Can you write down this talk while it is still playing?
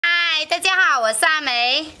大家好，我是阿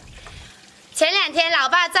梅。前2天，老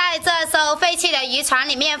爸在这艘废弃的渔船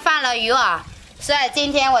里面放了鱼饵，所以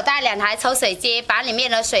今天我带2台抽水机，把里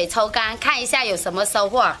面的水抽干，看一下有什么收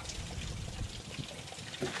获。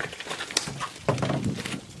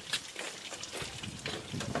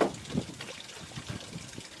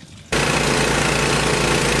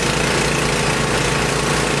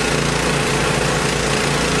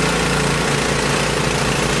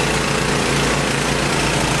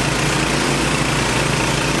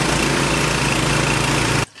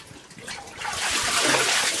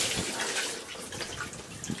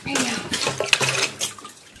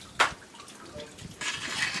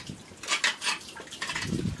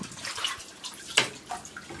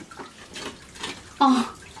 哦，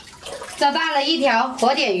找到了一条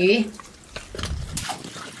活点鱼，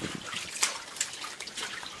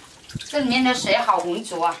这里面的水好浑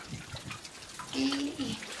浊啊！咦，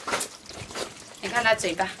你看它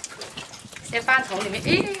嘴巴，先放桶里面。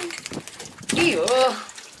哎呦！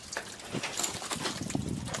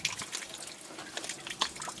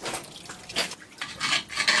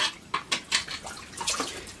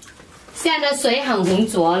现在的水很浑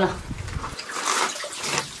浊了。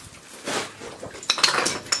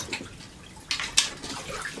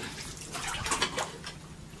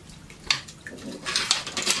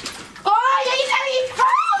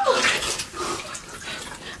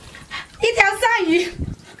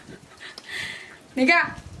 你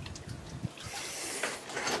看，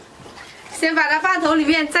先把它放桶里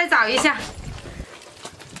面，再找一下。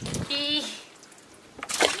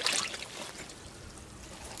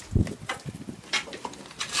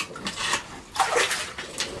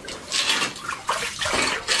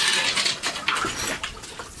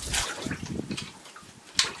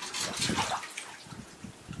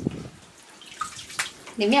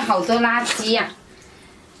里面好多垃圾呀、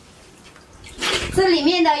这里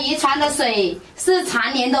面的渔船的水是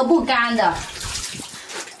常年都不干的。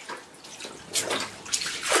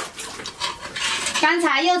刚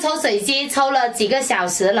才用抽水机抽了几个小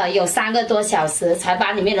时了，有3个多小时才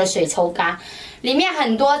把里面的水抽干。里面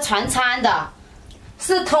很多船舱的，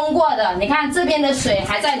是通过的。你看这边的水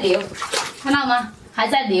还在流，看到吗？还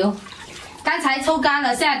在流。刚才抽干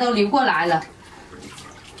了，现在都流过来了，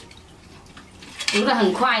流得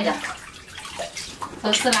很快的，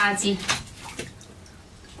都是垃圾。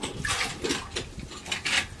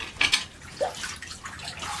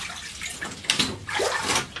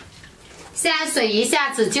 现在水一下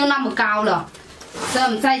子就那么高了，所以我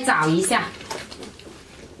们再找一下。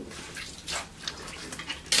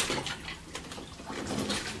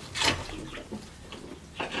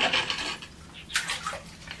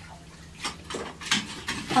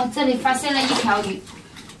哦，这里发现了一条鱼，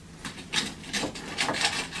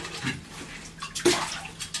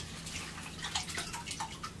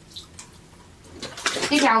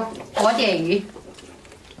一条活点鱼。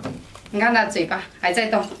你看它嘴巴还在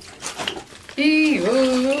动。 哎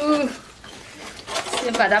呦！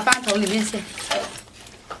先把它放桶里面先，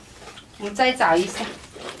我们再找一下。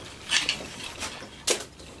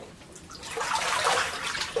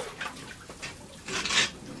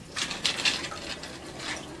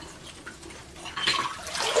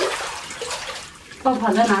都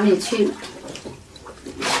跑到哪里去了？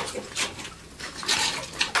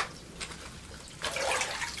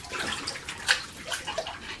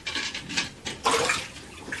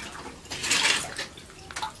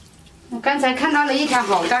 刚才看到了一条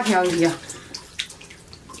好大条鱼啊！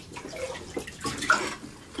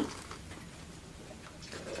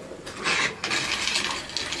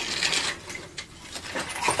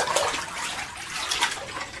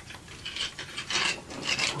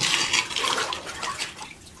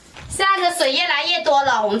现在的水越来越多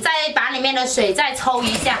了，我们再把里面的水再抽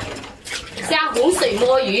一下，像洪水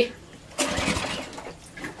摸鱼。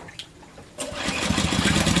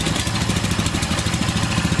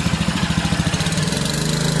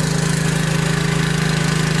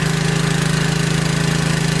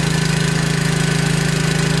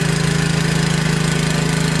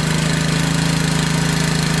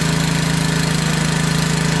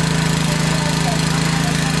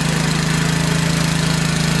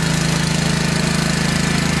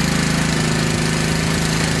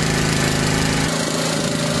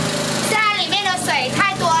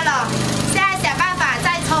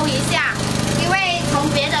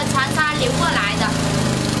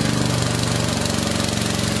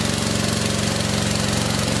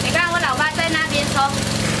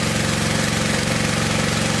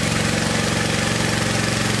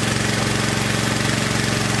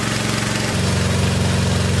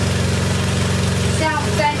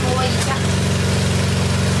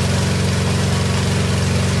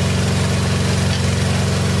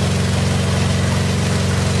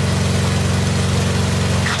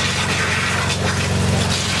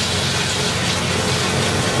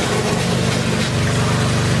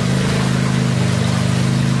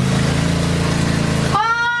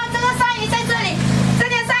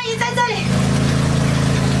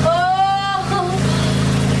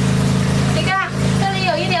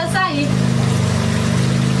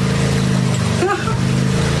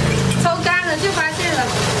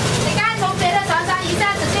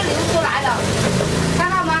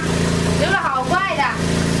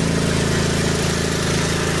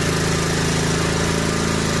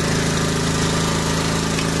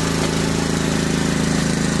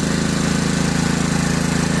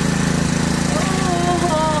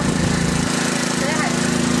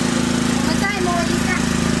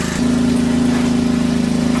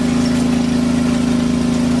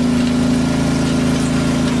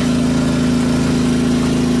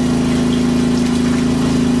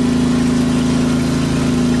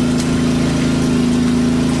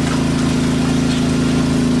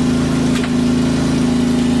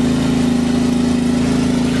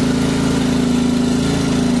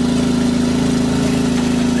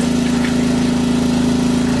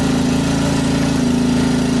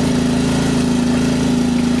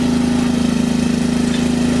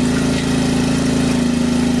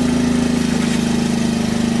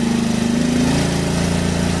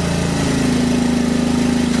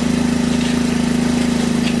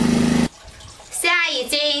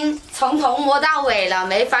从头摸到尾了，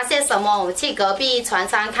没发现什么，我们去隔壁船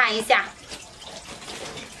舱看一下。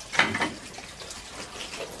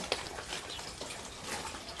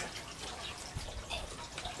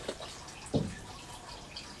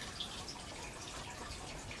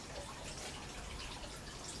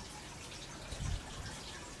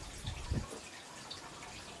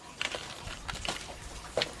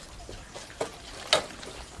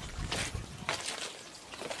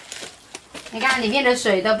你看里面的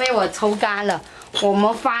水都被我抽干了，我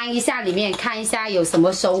们翻一下里面看一下有什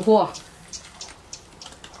么收获。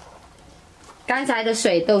刚才的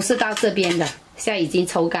水都是到这边的，现在已经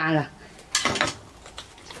抽干了。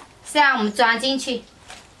现在我们装进去。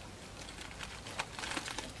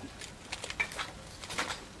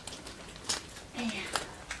哎呀，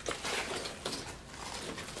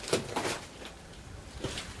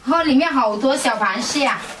哦，里面好多小螃蟹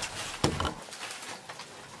啊！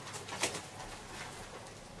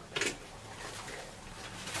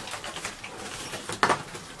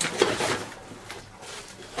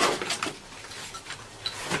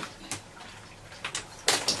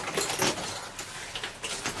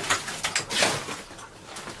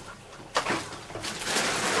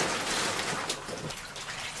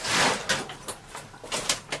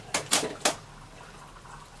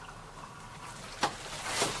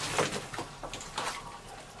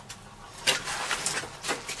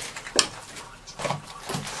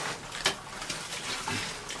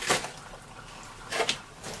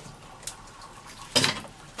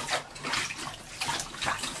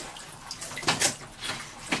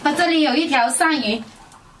这里有一条鳝鱼，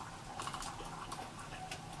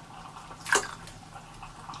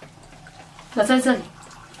我在这里，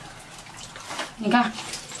你看，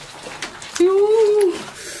哟，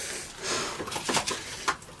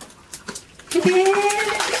这边，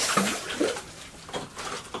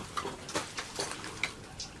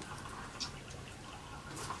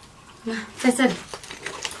在这里，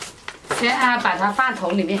现在把它放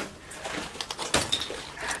桶里面，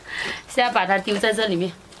现在把它丢在这里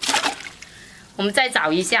面。我们再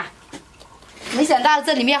找一下，没想到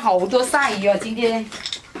这里面好多鳝鱼哦！今天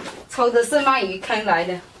抽的是鳗鱼坑来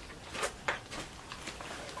的。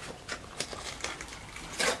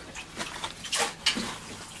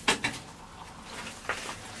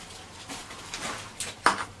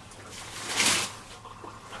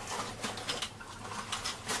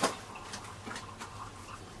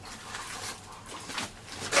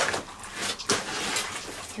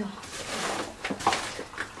哟。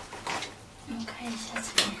看一下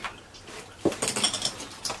这边，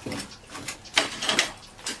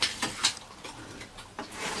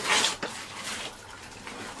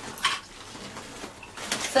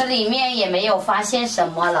这里面也没有发现什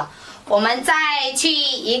么了。我们再去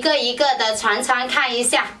一个一个的船舱看一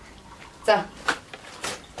下，这，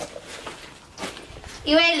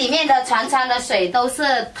因为里面的船舱的水都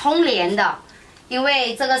是通连的，因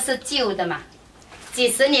为这个是旧的嘛，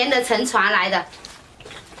几十年的沉船来的。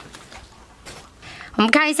我们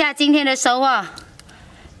看一下今天的收获，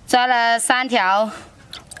抓了3条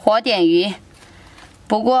活点鱼，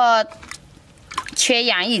不过缺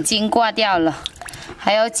氧已经挂掉了，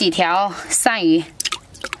还有几条鳝鱼。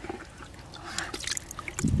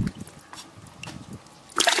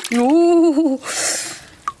哟，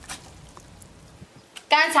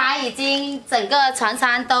刚才已经整个船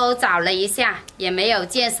舱都找了一下，也没有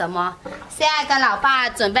见什么。现在跟老爸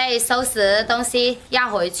准备收拾东西要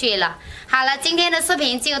回去了。好了，今天的视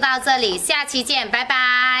频就到这里，下期见，拜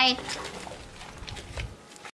拜。